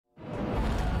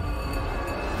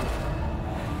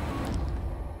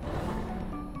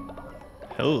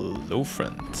Hello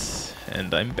friend,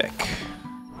 and I'm back.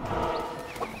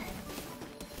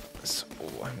 So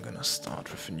I'm gonna start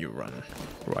with a new run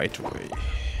right away.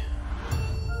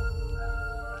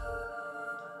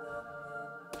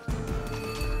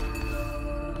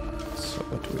 So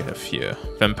what do we have here?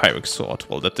 Vampiric Sword,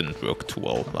 well that didn't work too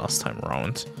well last time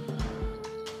around.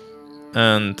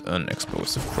 And an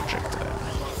explosive projectile.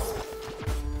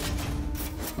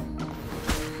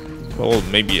 Well,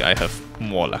 maybe I have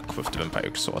more luck with the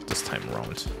Vampiric Sword this time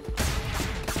around.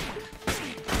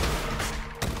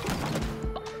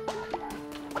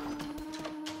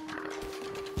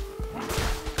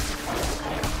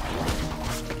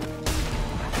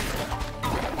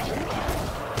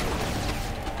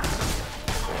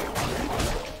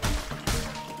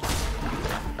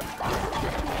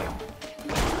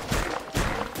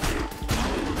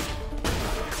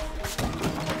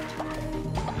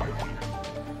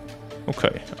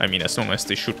 Okay, I mean, as long as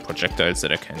they shoot projectiles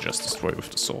that I can just destroy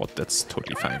with the sword, that's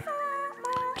totally fine.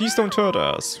 Please don't hurt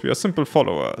us, we are simple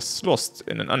followers, lost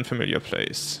in an unfamiliar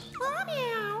place.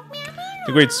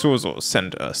 The great Sozo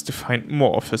sent us to find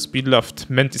more of his beloved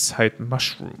Menticide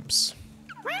mushrooms.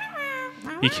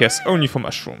 He cares only for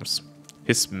mushrooms.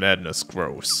 His madness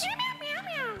grows.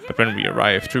 But when we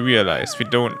arrived, we realized we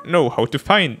don't know how to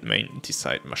find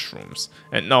Menticide mushrooms,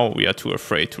 and now we are too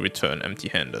afraid to return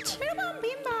empty-handed.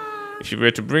 If you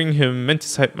were to bring him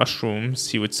Menticide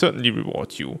mushrooms, he would certainly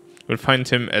reward you. You'll find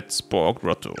him at Spore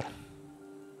Grotto.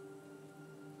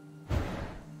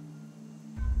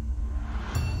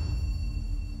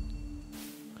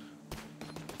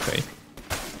 Okay.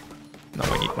 Now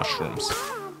I need mushrooms.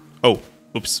 Oh,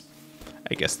 oops.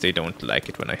 I guess they don't like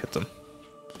it when I hit them.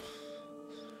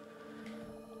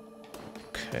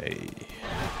 Okay.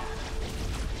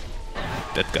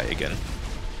 That guy again.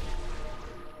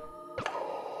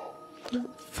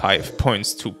 5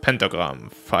 points to Pentagram.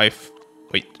 5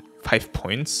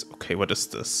 points? Okay, what is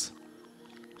this?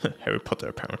 Harry Potter,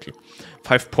 apparently.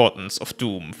 5 portents of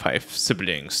doom, 5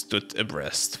 siblings stood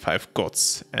abreast, 5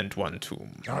 gods, and 1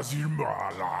 tomb.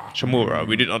 Shamura,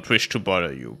 we did not wish to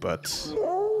bother you, but...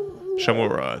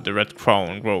 Shamura, the red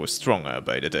crown grows stronger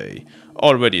by the day.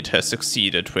 Already it has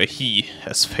succeeded where he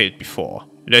has failed before.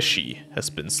 Leshy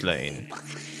has been slain.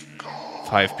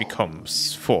 5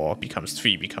 becomes 4, becomes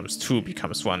 3, becomes 2,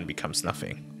 becomes 1, becomes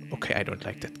nothing. Okay, I don't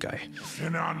like that guy.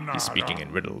 He's speaking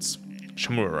in riddles.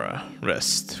 Shamura,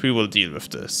 rest. We will deal with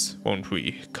this, won't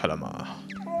we, Kalamar?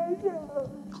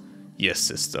 Yes,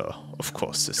 sister. Of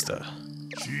course, sister.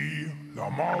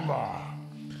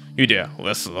 You there,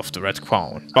 vessel of the Red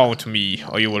Crown. Bow to me,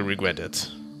 or you will regret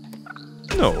it.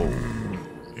 No.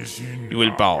 You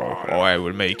will bow, or I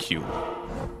will make you.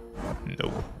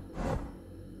 No.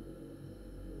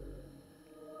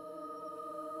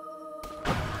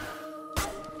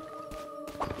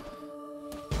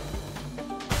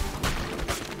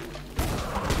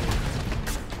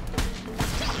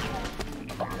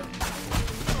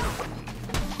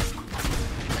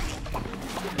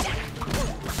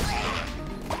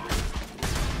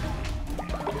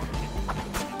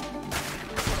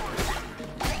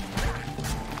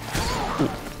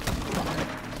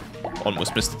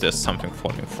 Almost missed it. There's something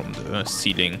falling from the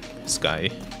ceiling, sky,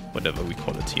 whatever we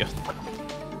call it here.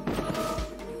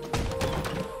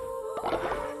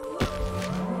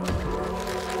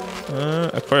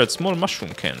 Acquired small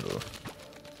mushroom candle.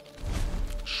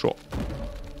 Sure.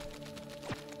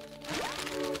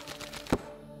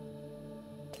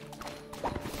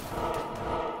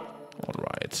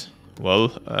 Alright.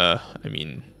 Well, I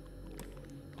mean,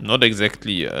 not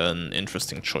exactly an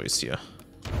interesting choice here.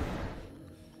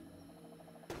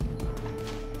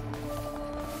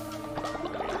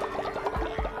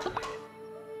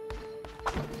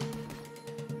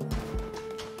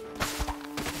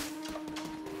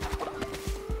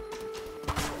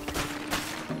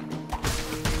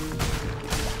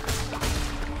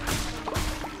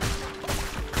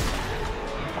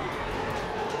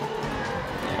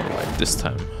 This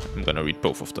time, I'm gonna read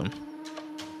both of them.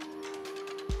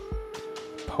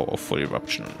 Powerful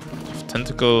eruption of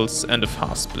tentacles and a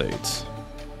fast blade.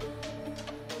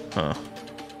 Huh.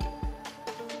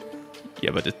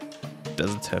 Yeah, but it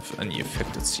doesn't have any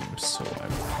effect, it seems, so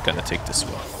I'm gonna take this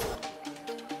one.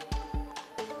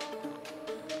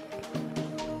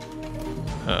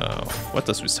 What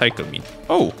does recycle mean?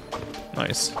 Oh,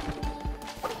 nice.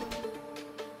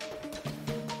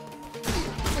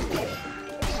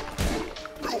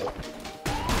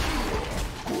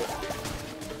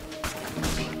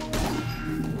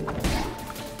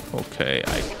 Okay,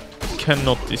 I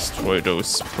cannot destroy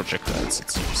those projectiles, it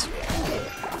seems.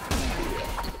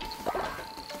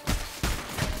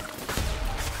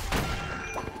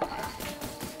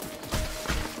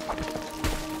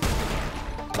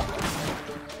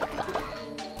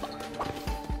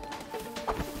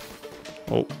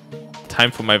 Oh, time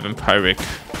for my vampiric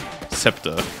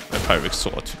scepter, vampiric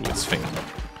sword to do its thing.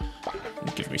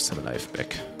 And give me some life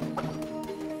back.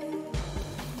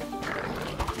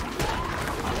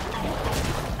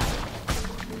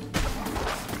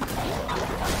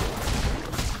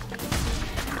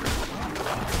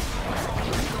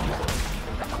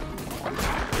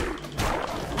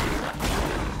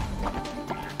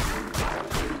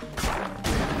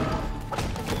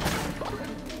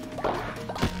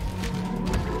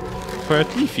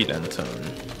 Leafy Lantern.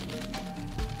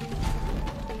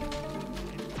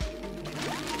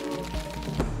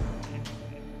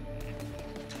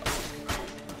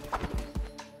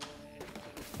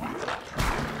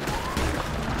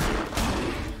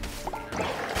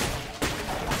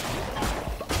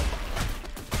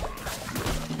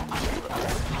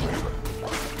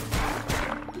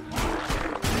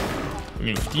 I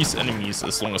mean, with these enemies,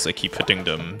 as long as I keep hitting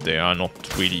them, they are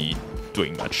not really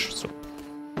doing much, so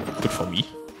good for me.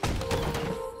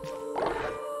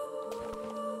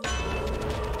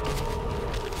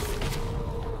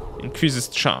 Increases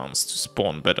chance to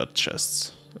spawn better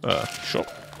chests. Sure.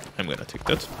 I'm gonna take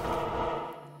that.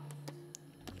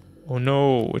 Oh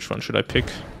no, which one should I pick?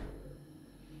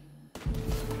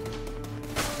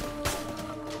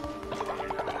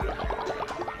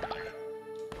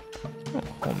 Oh,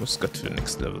 almost got to the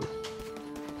next level.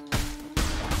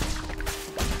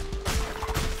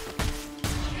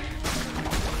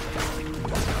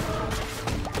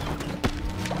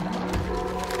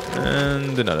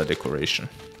 And another decoration.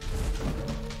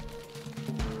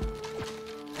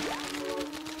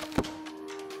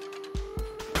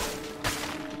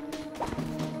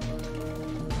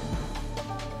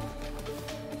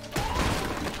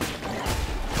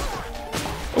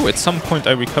 Oh, at some point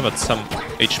I recovered some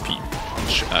HP,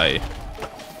 which I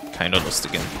kinda lost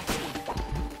again.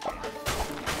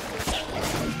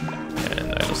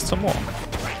 And I lost some more.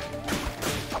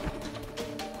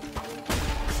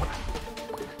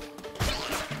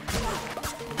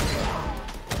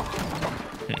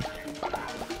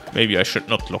 Maybe I should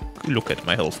not look at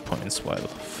my health points while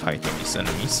fighting these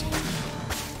enemies.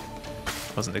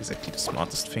 Wasn't exactly the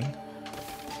smartest thing.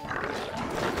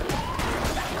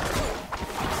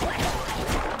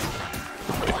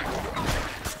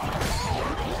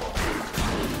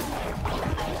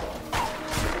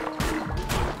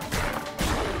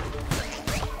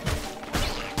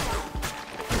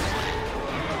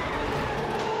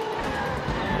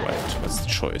 Right, what's the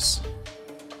choice?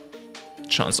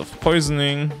 Chance of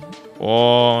poisoning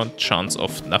or chance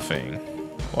of nothing.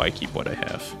 Or I keep what I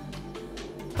have.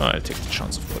 I'll take the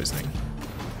chance of poisoning.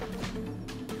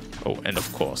 Oh, and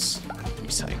of course,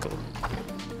 recycle.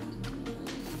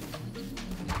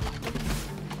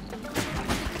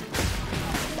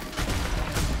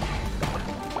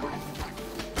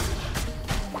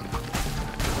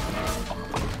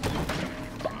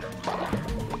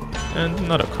 And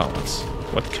another card.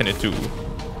 What can it do?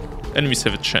 Enemies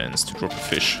have a chance to drop a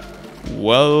fish.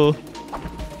 Well,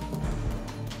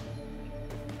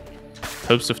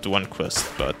 helps with the one quest,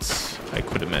 but I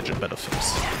could imagine better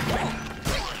things.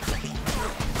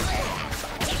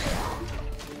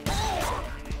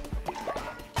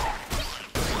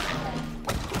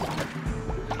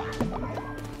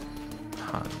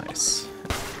 Ah, nice.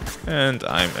 And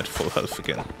I'm at full health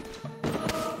again.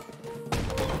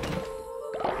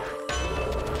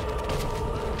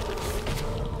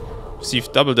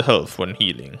 Receive double the health when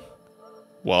healing.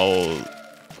 Well,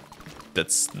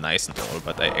 that's nice and all,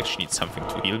 but I actually need something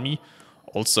to heal me.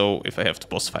 Also, if I have the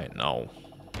boss fight now,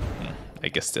 I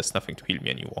guess there's nothing to heal me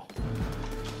anymore.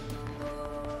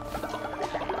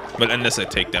 Well, unless I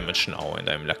take damage now and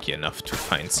I'm lucky enough to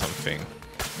find something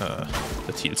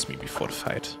that heals me before the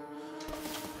fight.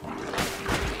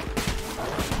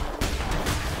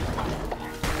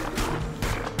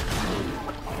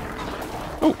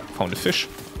 Oh, found a fish.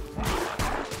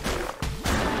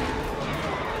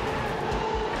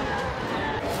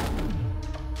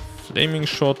 Flaming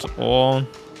Shot or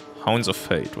Hounds of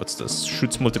Fate. What's this?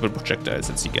 Shoots multiple projectiles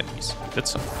at the enemies.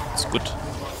 That's good.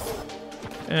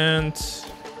 And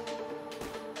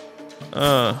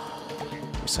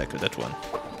recycle that one.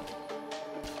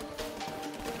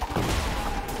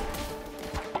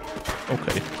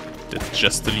 Okay, that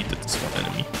just deleted this one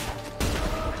enemy.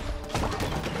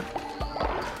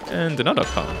 And another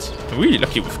card. I'm really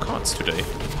lucky with cards today.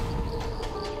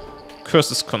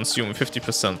 Curses consume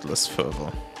 50% less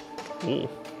fervor. Oh,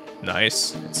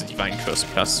 nice. It's a Divine Curse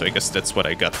Plus, so I guess that's what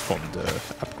I got from the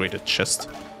upgraded chest.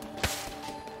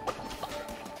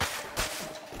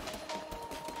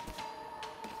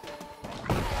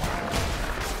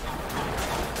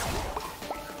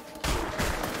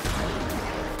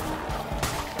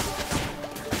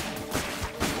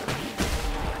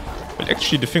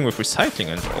 Actually, the thing with recycling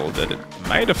and all that, it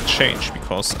might have changed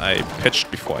because I patched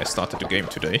before I started the game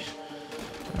today.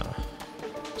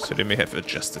 So they may have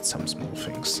adjusted some small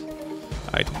things.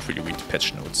 I didn't really read the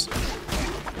patch notes.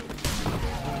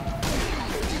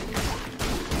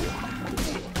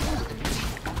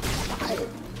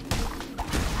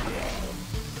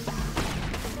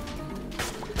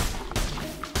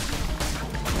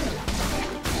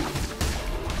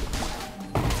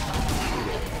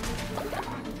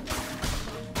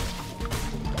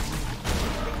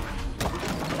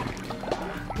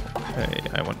 Okay,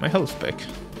 I want my health back.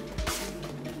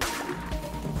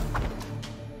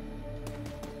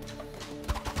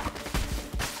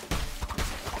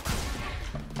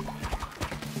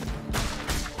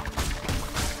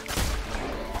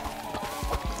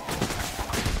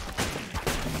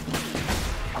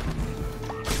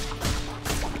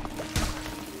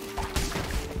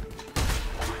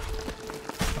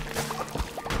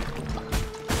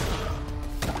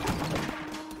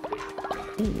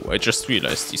 Ooh, I just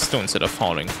realized these stones that are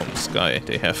falling from the sky,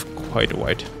 they have quite a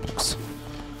wide box.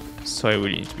 So I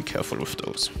really need to be careful with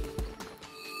those.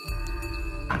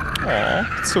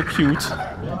 Aww, it's so cute.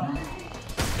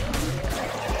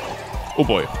 Oh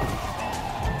boy.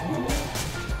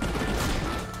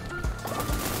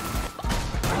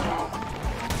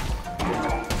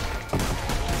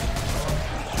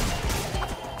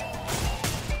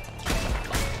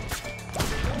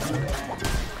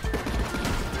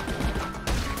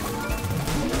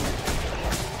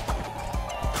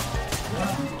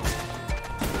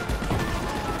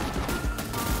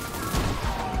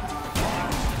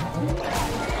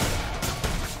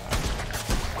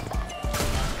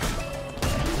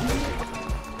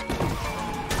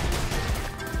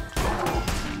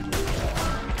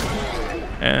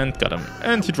 And got him.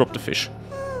 And he dropped the fish.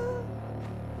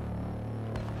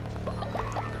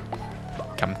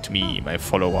 Come to me, my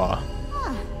follower.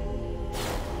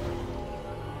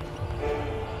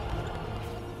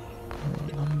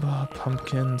 Lumber,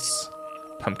 pumpkins.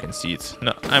 Pumpkin seeds.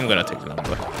 No, I'm gonna take the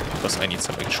lumber. Because I need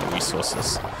some extra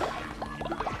resources.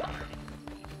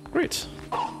 Great.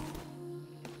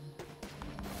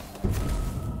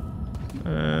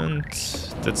 And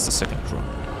that's the second room.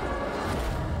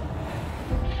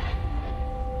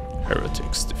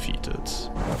 Heretics defeated.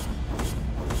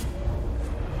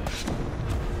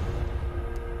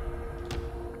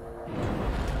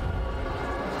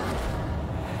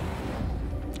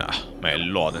 Ah, my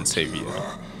lord and savior.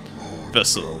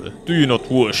 Vessel, do you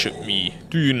not worship me?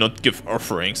 Do you not give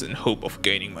offerings in hope of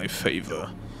gaining my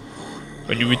favor?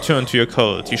 When you return to your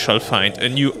cult, you shall find a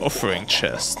new offering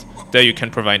chest. There you can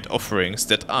provide offerings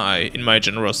that I, in my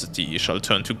generosity, shall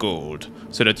turn to gold,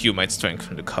 so that you might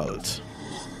strengthen the cult.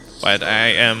 But I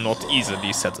am not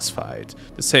easily satisfied.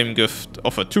 The same gift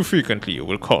offered too frequently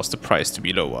will cause the price to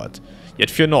be lowered. Yet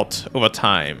fear not, over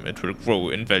time it will grow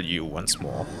in value once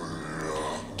more.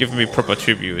 Give me proper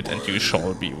tribute and you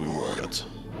shall be rewarded.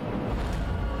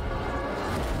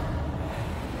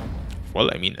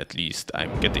 Well, I mean, at least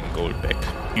I'm getting gold back.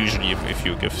 Usually if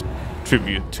you give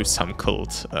tribute to some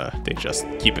cult, they just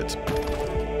keep it.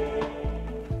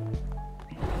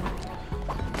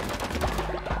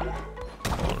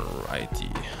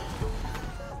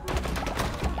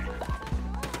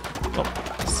 Oh,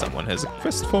 someone has a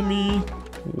quest for me.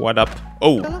 What up?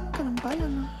 Oh!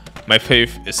 My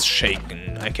faith is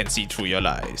shaken. I can see through your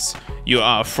lies. You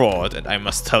are a fraud and I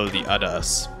must tell the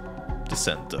others.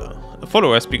 Dissenter. A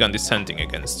follower has begun dissenting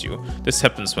against you. This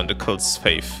happens when the cult's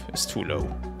faith is too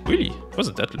low. Really?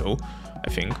 Wasn't that low, I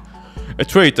think. A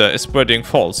traitor is spreading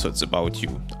falsehoods about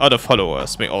you. Other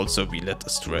followers may also be led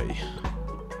astray.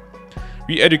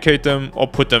 Re-educate them or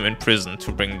put them in prison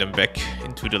to bring them back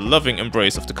into the loving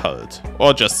embrace of the cult.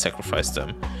 Or just sacrifice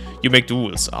them. You make the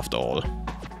rules after all.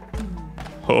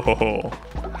 Ho ho ho.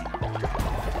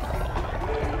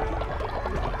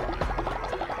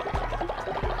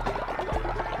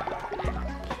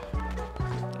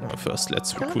 First,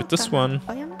 let's recruit this one.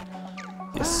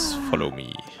 Yes, follow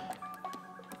me.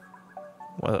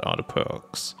 What are the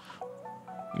perks?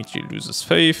 Immediately loses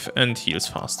faith and heals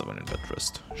faster when in bed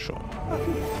rest. Sure.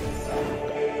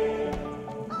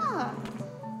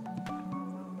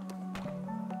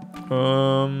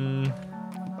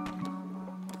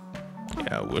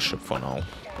 Yeah, worship for now.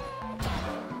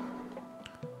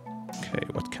 Okay,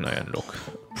 what can I unlock?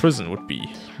 Prison would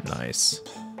be nice.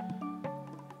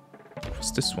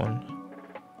 What's this one?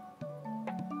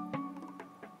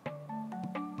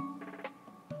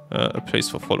 A place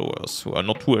for followers who are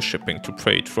not worshipping to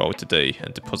pray throughout the day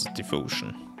and deposit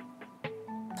devotion.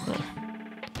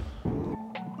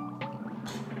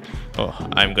 Oh,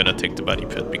 I'm gonna take the body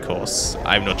pit because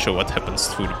I'm not sure what happens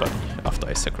to the body after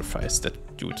I sacrifice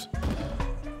that dude.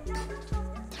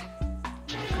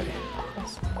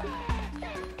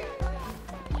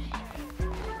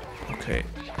 Okay.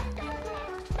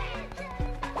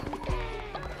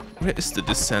 Where is the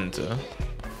dissenter?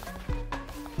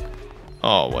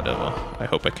 Oh, whatever. I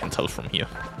hope I can tell from here.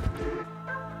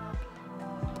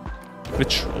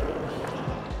 Ritual.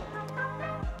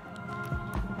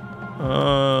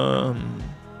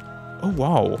 Oh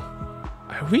wow.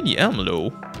 I really am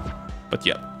low. But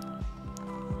yeah.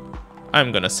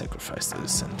 I'm gonna sacrifice the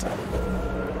dissenter.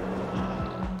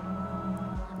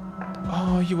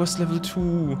 Oh, he was level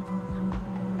 2.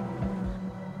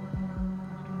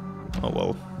 Oh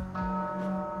well.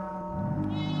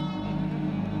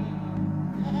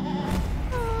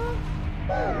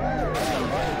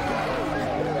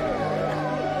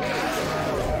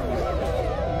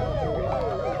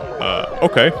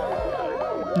 Okay.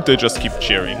 They just keep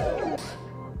cheering.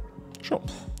 Sure.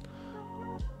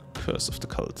 Curse of the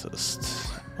Cultist.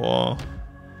 Or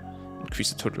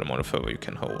increase the total amount of favor you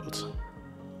can hold.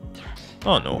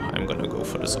 Oh no, I'm gonna go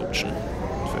for this option.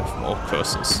 If I have more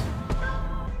curses.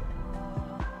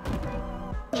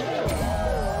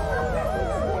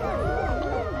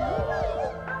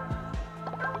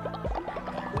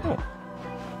 Oh.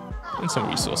 And some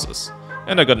resources.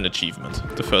 And I got an achievement.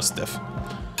 The first death.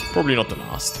 Probably not the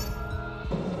last.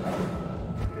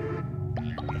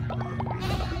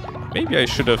 Maybe I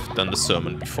should have done the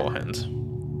sermon beforehand.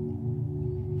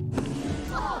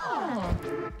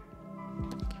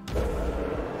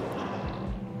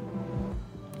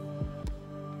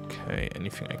 Okay,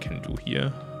 anything I can do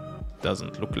here?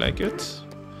 Doesn't look like it.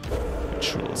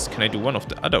 Rituals. Can I do one of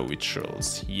the other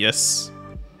rituals? Yes.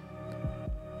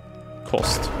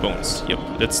 Cost. Bones. Yep,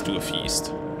 let's do a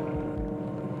feast.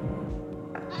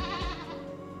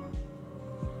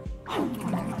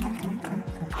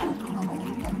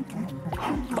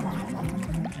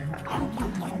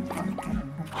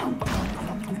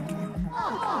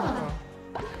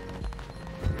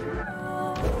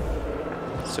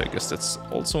 So I guess that's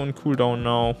also on cooldown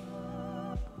now.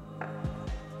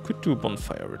 Could do a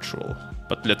bonfire ritual,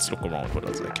 but let's look around what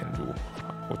else I can do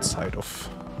outside of,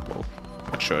 well,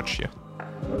 a church here.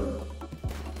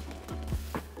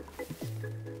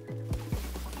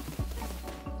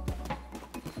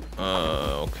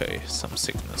 Okay, some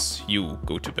sickness. You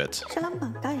go to bed.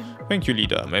 Thank you,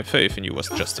 leader. My faith in you was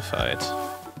justified.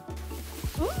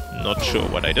 Not sure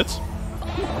what I did,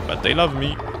 but they love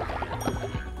me.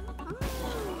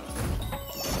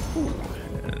 Ooh,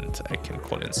 and I can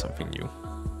call in something new.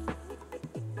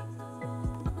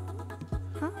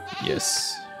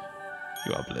 Yes,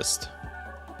 you are blessed.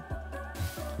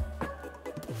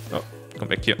 Oh, come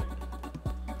back here.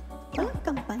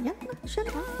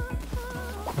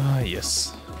 Ah,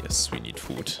 yes. Yes, we need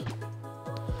food.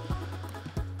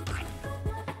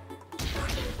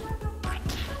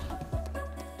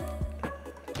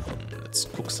 Let's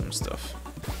cook some stuff.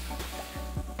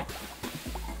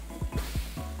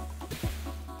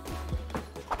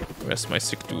 Where's my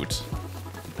sick dude?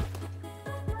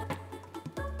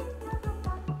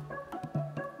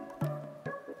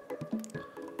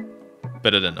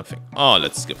 Better than nothing. Oh,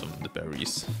 let's give him the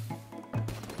berries.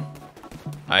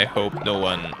 I hope no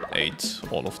one ate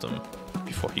all of them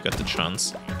before he got the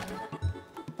chance.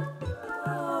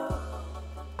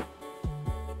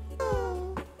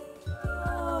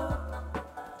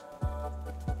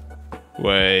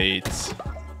 Wait.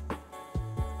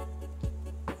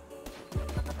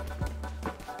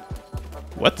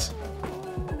 What?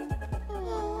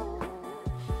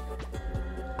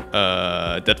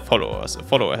 That a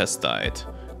follower has died.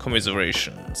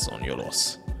 Commiserations on your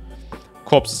loss.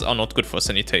 Corpses are not good for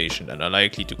sanitation and are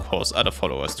likely to cause other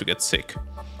followers to get sick.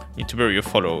 Need to bury your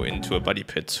follower into a body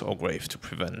pit or grave to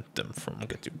prevent them from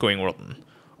going rotten.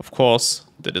 Of course,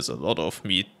 that is a lot of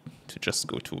meat to just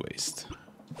go to waste.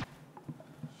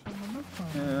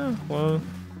 Yeah, well...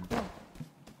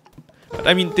 But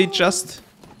I mean, they just...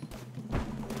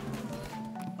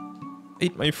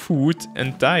 ate my food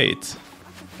and died.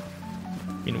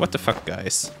 I mean, what the fuck,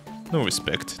 guys? No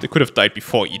respect. They could have died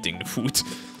before eating the food.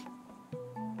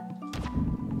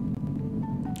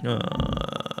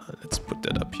 Let's put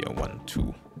that up here. 1,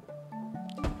 2,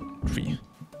 3.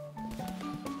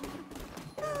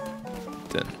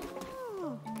 Then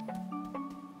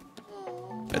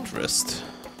bed rest.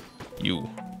 You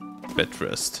bed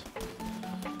rest.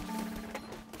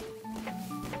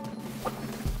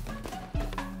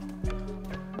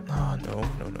 Oh no,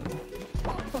 no, no, no.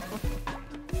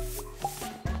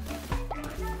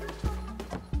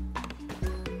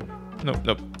 Nope,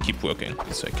 nope. Keep working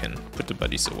so I can put the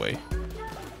bodies away.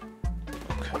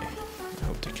 Okay. I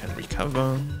hope they can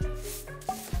recover.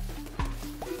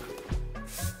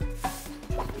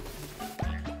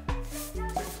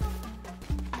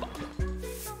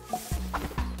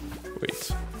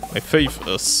 Wait. My faith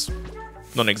is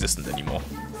non-existent anymore.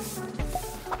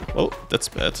 Well, that's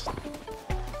bad.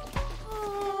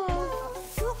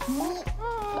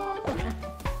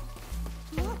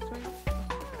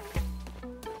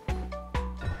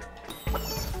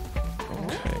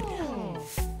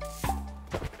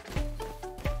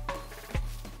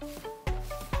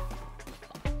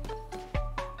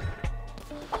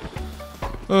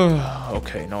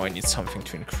 Okay, now I need something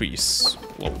to increase,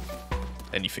 well,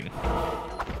 anything.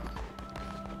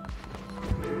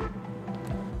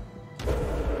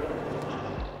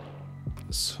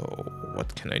 So,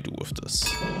 what can I do with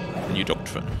this? A new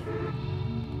doctrine.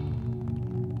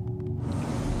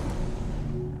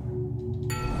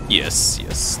 Yes,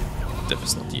 yes, death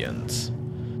is not the end.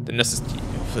 The necessity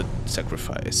of a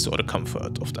sacrifice or the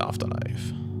comfort of the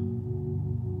afterlife.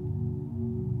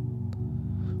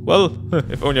 Well,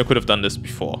 if only I could have done this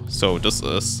before. So this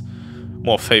is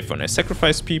more faith when I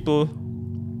sacrifice people.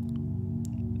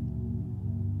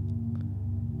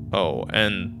 Oh,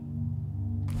 and...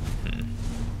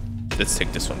 let's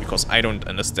take this one, because I don't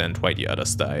understand why the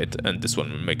others died, and this one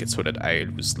will make it so that I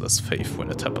lose less faith when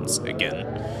it happens again.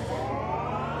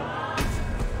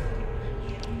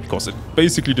 Because it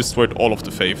basically destroyed all of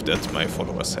the faith that my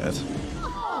followers had.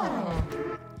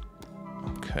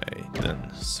 Okay,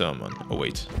 then sermon. Oh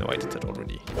wait, no, I did that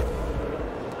already.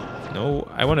 No,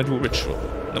 I want to do ritual.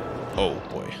 No, oh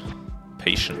boy.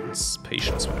 Patience,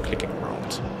 patience when clicking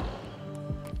around.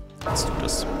 Let's do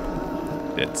this.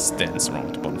 Let's dance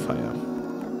around the bonfire.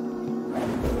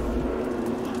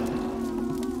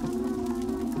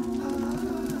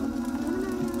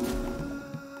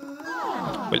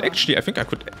 Well, actually, I think I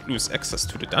could lose access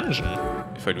to the dungeon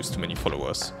if I lose too many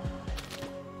followers.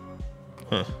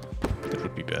 Huh. That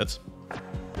would be bad.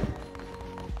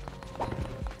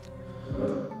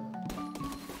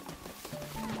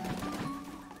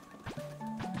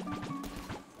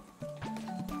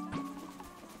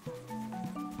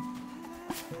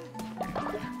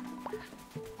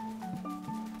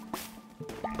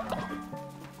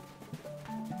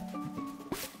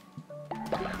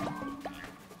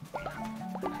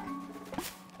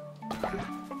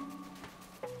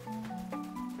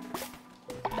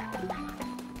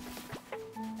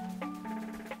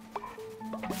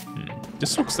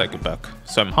 This looks like a bug,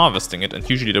 so I'm harvesting it, and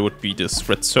usually there would be this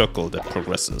red circle that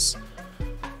progresses.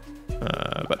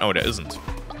 But now there isn't.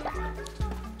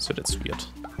 So that's weird.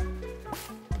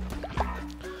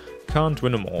 Can't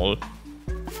win them all.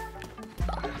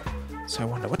 So I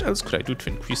wonder, what else could I do to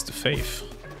increase the faith?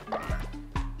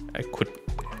 I could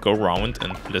go around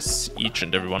and bless each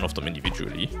and every one of them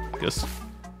individually, I guess.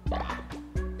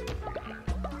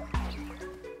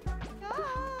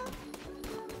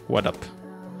 What up?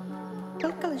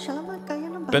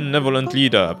 Benevolent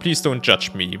leader, please don't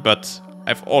judge me, but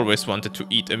I've always wanted to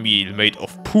eat a meal made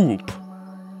of poop.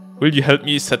 Will you help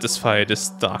me satisfy this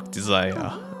dark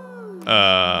desire?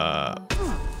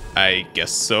 I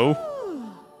guess so.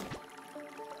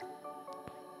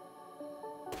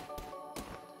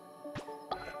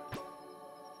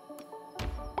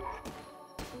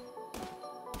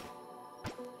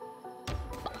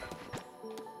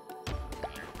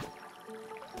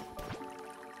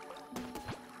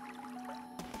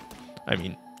 I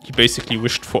mean, he basically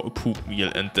wished for a poop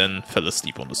meal and then fell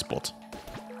asleep on the spot.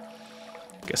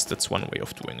 Guess that's one way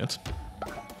of doing it.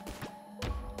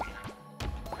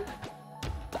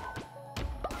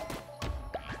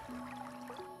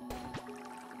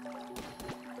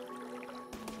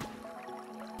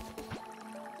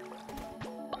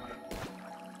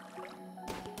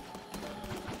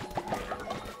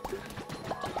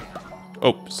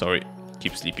 Oh, sorry.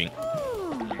 Keep sleeping.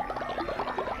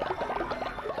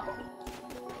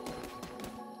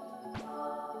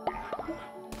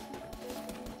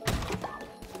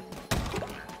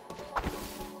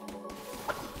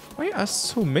 Why are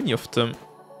so many of them?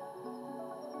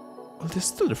 Well, there's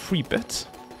still a free bet.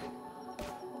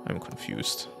 I'm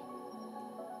confused.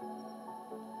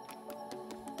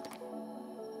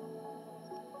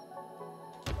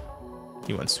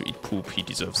 He wants to eat poop, he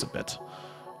deserves a bet.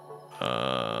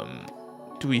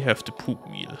 Do we have the poop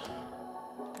meal?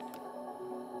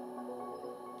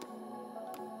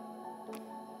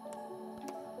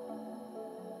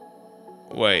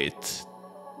 Wait,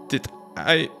 did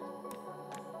I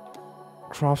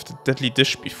craft a deadly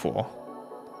dish before?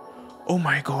 Oh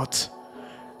my god,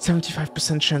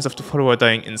 75% chance of the follower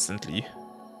dying instantly.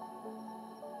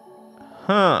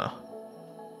 Uh-huh.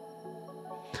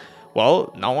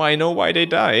 Well, now I know why they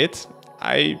died.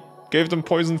 I gave them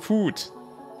poisoned food.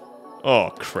 Oh,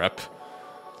 crap.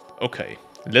 Okay,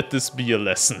 let this be a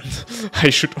lesson. I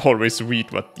should always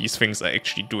read what these things are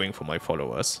actually doing for my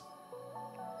followers.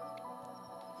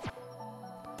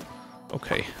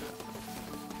 Okay.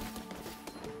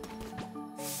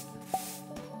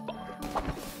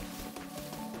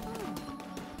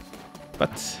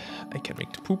 But I can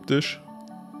make the poop dish.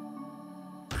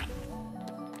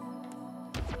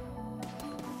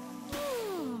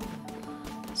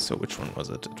 So which one was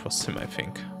it? It was him, I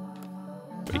think.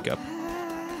 Wake up.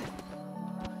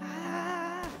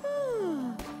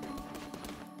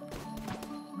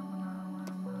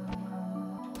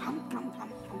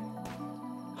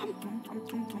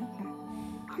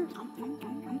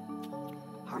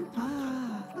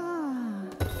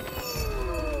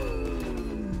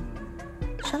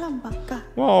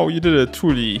 Wow, you did it,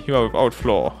 truly. You are without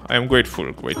flaw. I am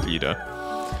grateful, great leader.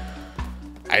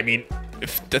 I mean,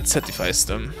 if that satisfies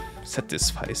them.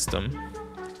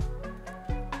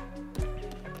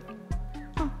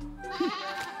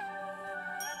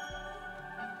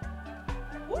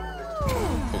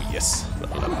 Oh yes.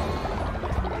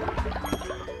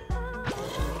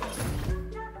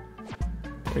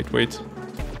 Wait. I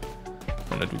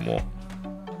wanna do more.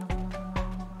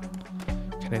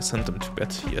 Can I send them to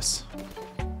bed? Yes.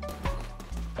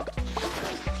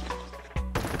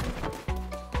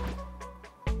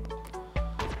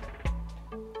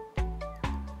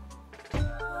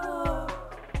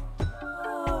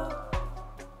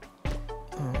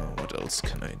 What else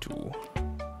can I do?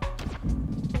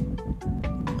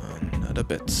 Another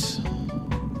bed.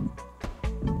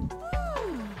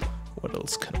 What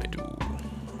else can I do?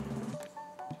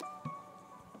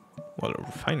 Well, a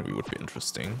refinery would be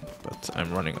interesting, but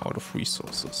I'm running out of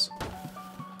resources.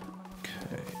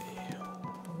 Okay,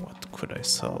 what could I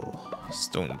sell?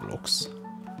 Stone blocks.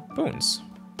 Bones.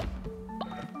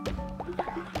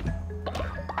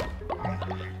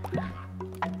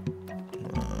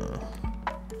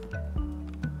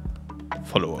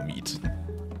 Follower meat.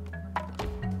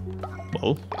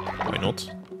 Well, why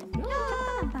not?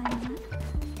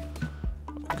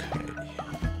 Okay.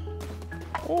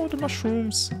 Oh, the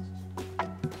mushrooms.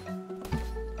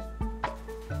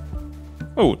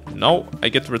 Oh, now I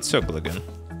get the red circle again.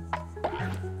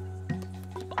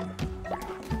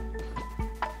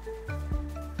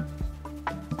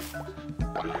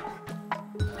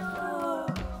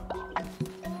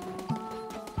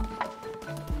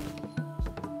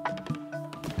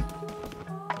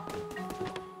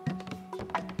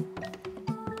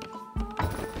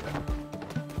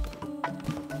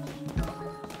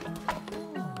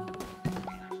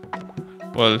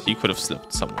 Well, he could have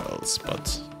slipped somewhere else,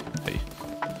 but hey,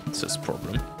 it's his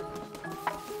problem.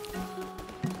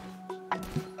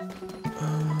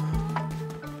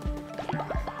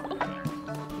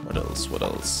 What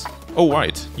else? Oh,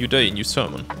 right. New day, new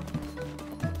sermon.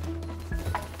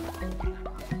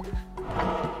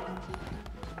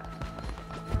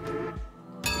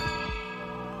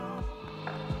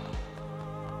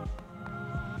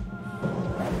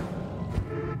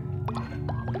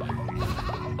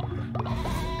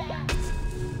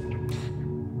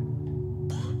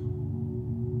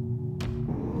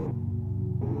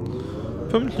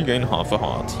 Permanently gain half a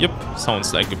heart. Yep,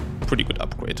 sounds like a pretty good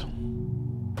upgrade.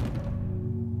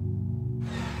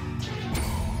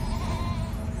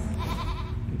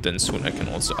 Then soon I can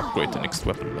also upgrade the next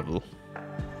weapon level.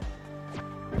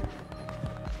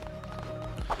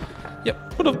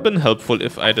 Yep, would have been helpful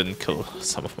if I didn't kill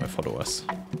some of my followers.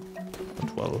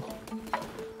 But well,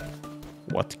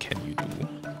 what can you do?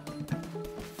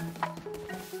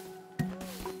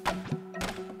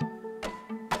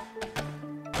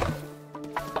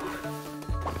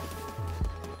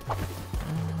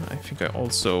 I think I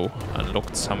also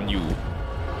unlocked some new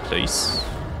place.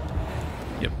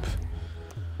 Yep.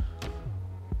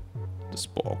 The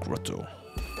Spore Grotto.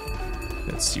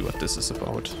 Let's see what this is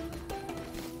about.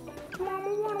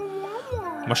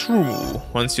 Mushroom.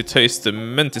 Once you taste the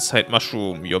menticide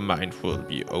mushroom, your mind will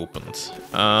be opened.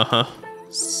 Uh-huh.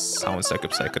 Sounds like a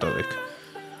psychedelic.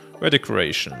 Rare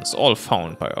decorations, all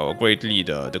found by our great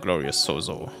leader, the glorious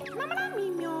Sozo.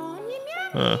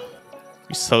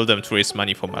 We sell them to raise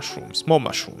money for mushrooms. More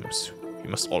mushrooms. We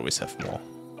must always have more.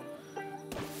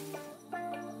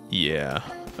 Yeah.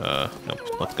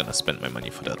 Nope, not gonna spend my money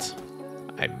for that.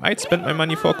 I might spend my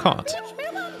money for a card.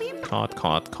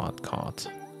 Card.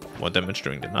 More damage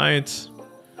during the night.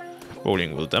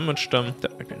 Rolling will damage them.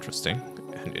 That might be interesting.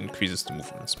 And increases the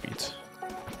movement speed.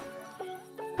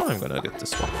 Oh, I'm gonna get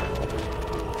this one for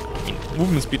now. I mean,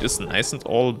 movement speed is nice and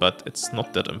all, but it's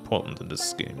not that important in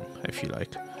this game, I feel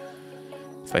like.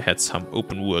 If I had some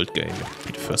open world game, it would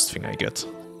be the first thing I get.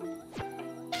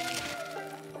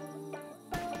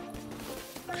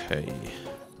 Okay,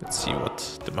 let's see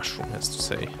what the mushroom has to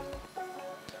say.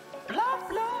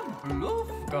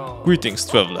 Greetings,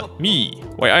 traveler. Me!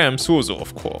 Why, I am Sozo,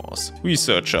 of course.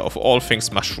 Researcher of all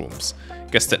things mushrooms.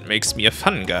 Guess that makes me a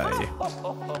fun guy.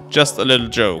 Just a little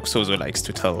joke Sozo likes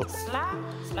to tell.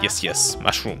 Yes, yes,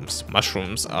 mushrooms.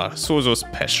 Mushrooms are Sozo's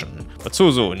passion. But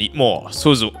Sozo need more.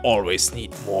 Sozo always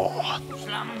need more.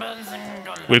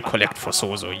 We'll collect for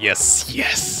Sozo. Yes,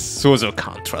 yes. Sozo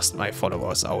can't trust my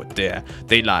followers out there.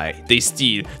 They lie, they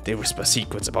steal, they whisper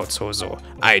secrets about Sozo.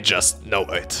 I just know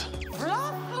it.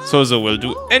 Sozo will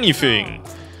do anything.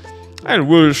 I'll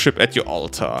worship at your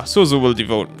altar. Sozo will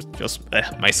devote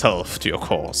myself to your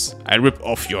cause. I'll rip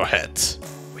off your head.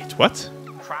 Wait, what?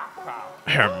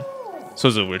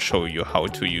 Sozo will show you how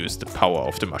to use the power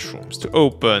of the mushrooms to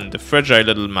open the fragile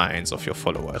little minds of your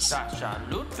followers.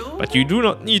 But you do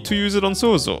not need to use it on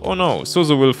Sozo. Oh no,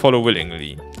 Sozo will follow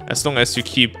willingly. As long as you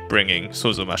keep bringing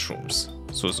Sozo mushrooms.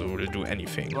 Sozo will do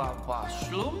anything.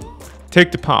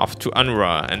 Take the path to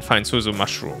Anura and find Sozo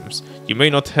mushrooms. You may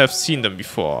not have seen them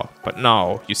before, but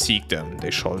now you seek them.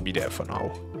 They shall be there for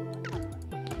now.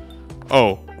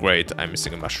 Oh, great, I'm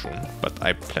missing a mushroom, but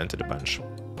I planted a bunch.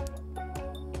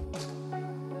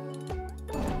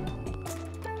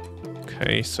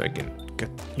 Okay, so I can get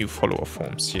new follower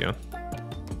forms here.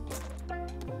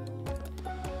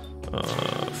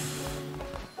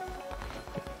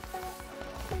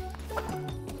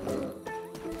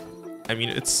 I mean,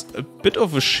 it's a bit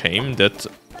of a shame that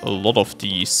a lot of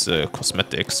these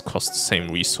cosmetics cost the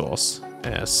same resource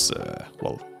as,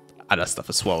 well, other stuff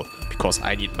as well. Because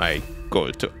I need my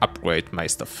gold to upgrade my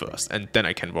stuff first, and then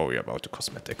I can worry about the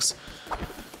cosmetics.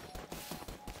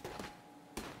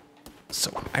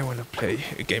 So, I want to play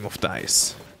a game of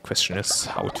dice. Question is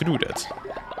how to do that.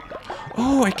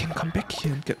 Oh, I can come back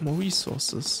here and get more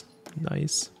resources.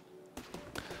 Nice.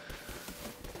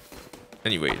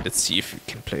 Anyway, let's see if we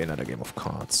can play another game of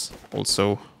cards.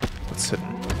 Also, what's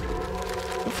hidden?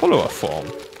 A follower form.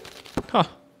 Huh.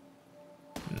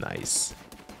 Nice.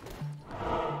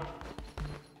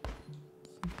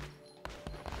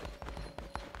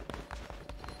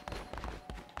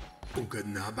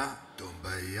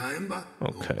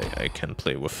 Okay, I can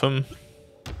play with him.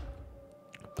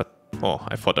 But, oh,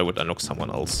 I thought I would unlock someone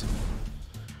else.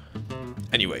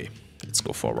 Anyway, let's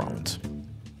go for a round.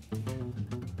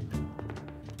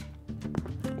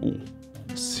 Ooh,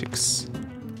 6.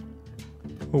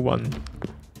 1.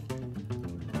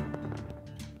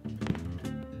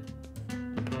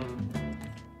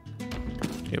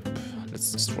 Yep,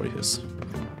 let's destroy his.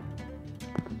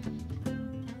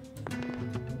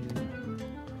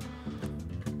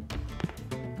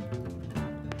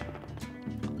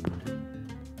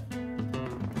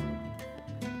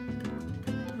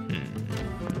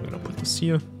 I'm gonna put this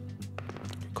here,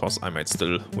 because I might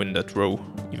still win that row,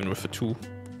 even with a 2.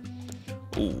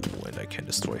 Ooh, and I can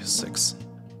destroy his 6.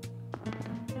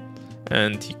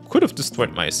 And he could have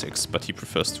destroyed my 6, but he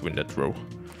prefers to win that row.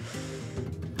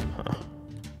 Huh.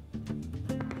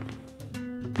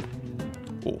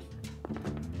 Oh.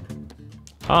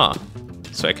 Ah,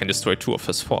 so I can destroy 2 of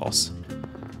his 4s.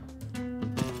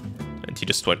 And he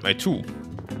destroyed my 2,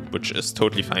 which is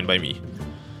totally fine by me.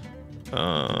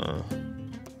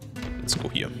 Let's go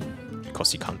here,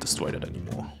 because he can't destroy that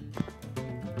anymore.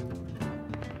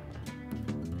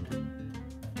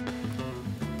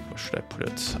 Where should I put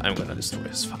it? I'm gonna destroy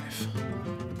his 5.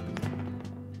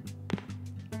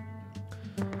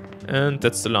 And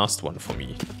that's the last one for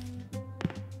me.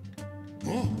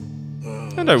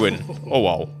 And I win. Oh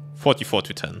wow, 44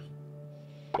 to 10.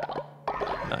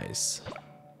 Nice.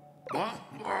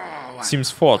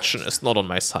 Seems fortune is not on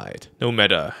my side. No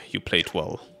matter, you played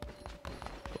well.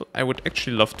 I would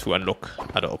actually love to unlock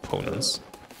other opponents.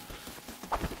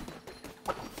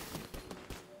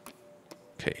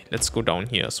 Okay, let's go down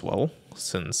here as well,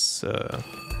 since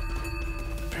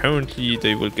apparently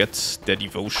they will get their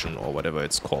devotion or whatever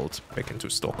it's called back into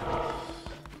stock.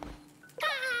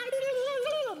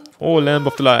 Oh, Lamb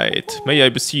of the Light, may I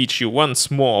beseech you once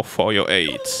more for your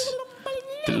aid.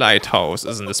 The lighthouse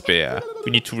is in despair.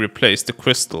 We need to replace the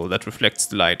crystal that reflects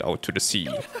the light out to the sea.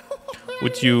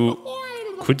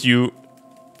 Could you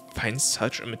find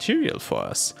such a material for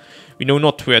us? We know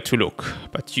not where to look,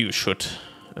 but you should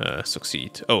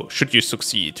succeed. Oh, should you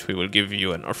succeed, we will give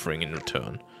you an offering in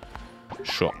return.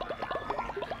 Sure.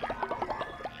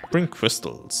 Bring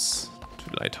crystals to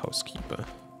the lighthouse keeper.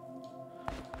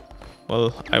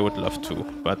 Well, I would love to,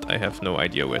 but I have no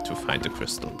idea where to find the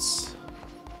crystals.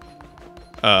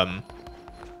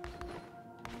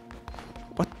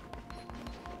 What?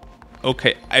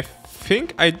 Okay, I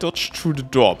think I dodged through the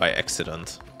door by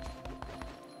accident.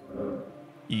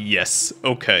 Yes,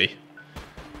 okay.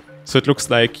 So it looks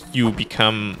like you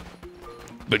become...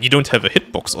 But you don't have a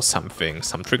hitbox or something,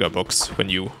 some trigger box when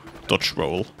you dodge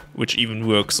roll, which even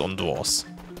works on doors.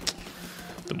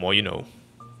 The more you know.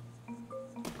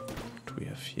 What do we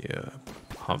have here?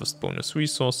 Harvest bonus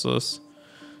resources.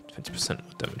 20%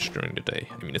 more damage during the day.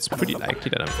 I mean, it's pretty likely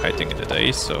that I'm fighting in the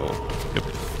day, so... Yep,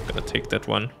 gonna take that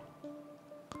one.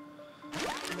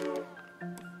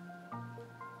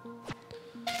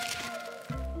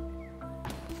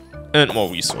 And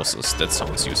more resources, that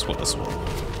sounds useful as well.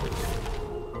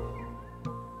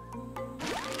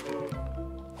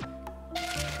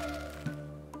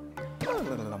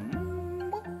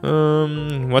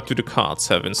 What do the cards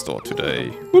have in store today?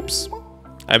 Whoops!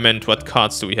 I meant, what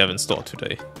cards do we have in store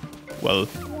today? Well,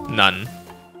 none.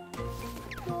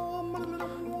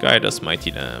 Guide us,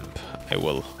 Mighty Lamp. I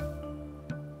will.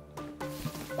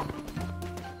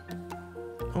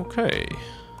 Okay.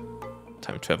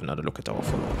 Time to have another look at our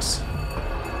followers.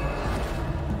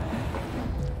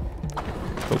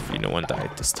 Hopefully no one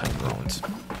died this time around.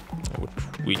 I would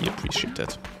really appreciate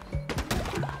that.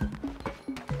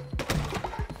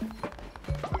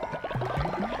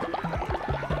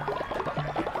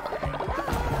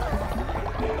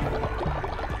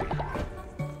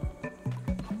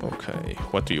 Okay,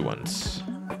 what do you want?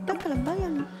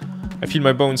 I feel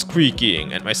my bones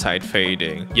creaking and my sight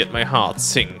fading, yet my heart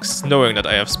sinks, knowing that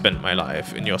I have spent my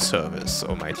life in your service,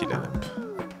 O Mighty Lamp.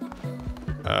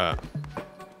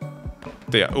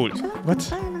 They are old.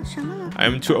 What? I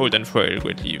am too old and frail,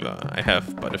 Great Lever. I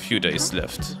have but a few days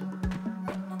left.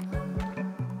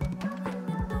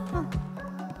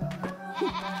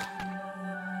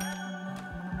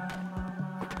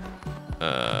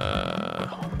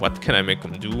 What can I make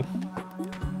them do?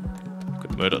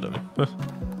 Could murder them.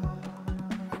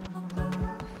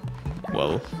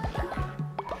 Well,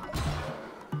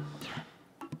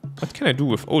 what can I do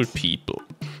with old people?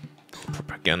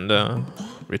 Propaganda,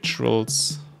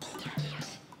 rituals,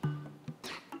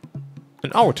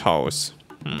 an outhouse.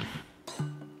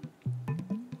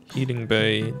 Healing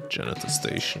bay, janitor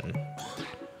station,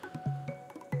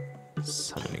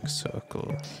 summoning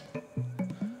circle,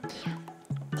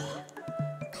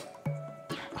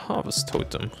 harvest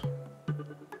totem.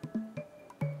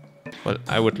 Well,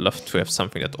 I would love to have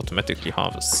something that automatically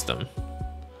harvests them.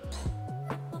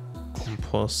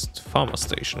 Compost farmer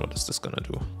station, what is this gonna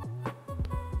do?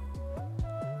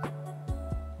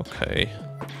 Okay,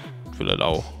 it will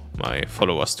allow my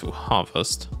followers to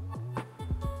harvest.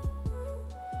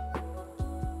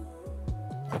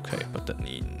 Okay, but that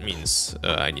means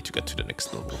I need to get to the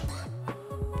next level,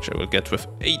 which I will get with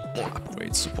 8 more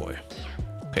upgrades, boy.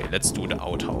 Okay, let's do the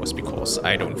outhouse, because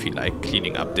I don't feel like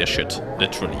cleaning up their shit,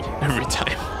 literally, every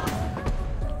time.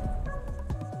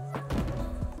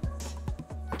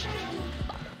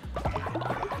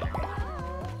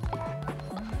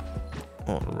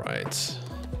 Alright.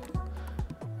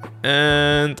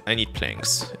 And I need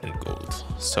planks and gold.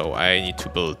 So I need to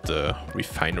build the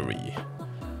refinery,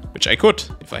 which I could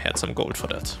if I had some gold for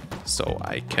that. So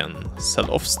I can sell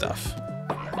off stuff.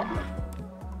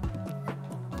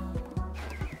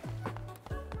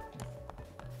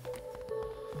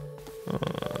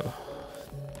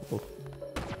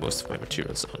 Most of my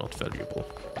materials are not valuable.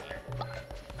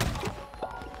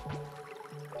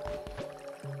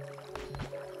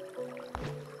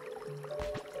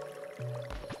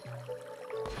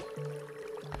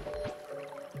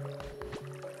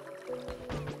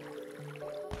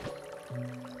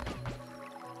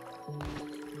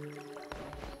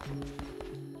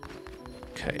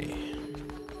 Okay.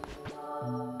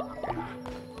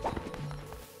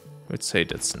 Let's say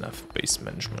that's enough base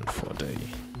management for a day.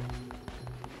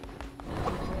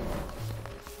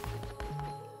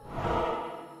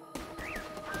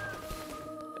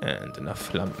 And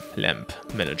enough lamp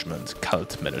management,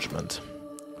 cult management.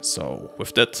 So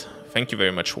with that, thank you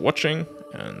very much for watching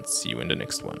and see you in the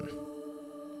next one.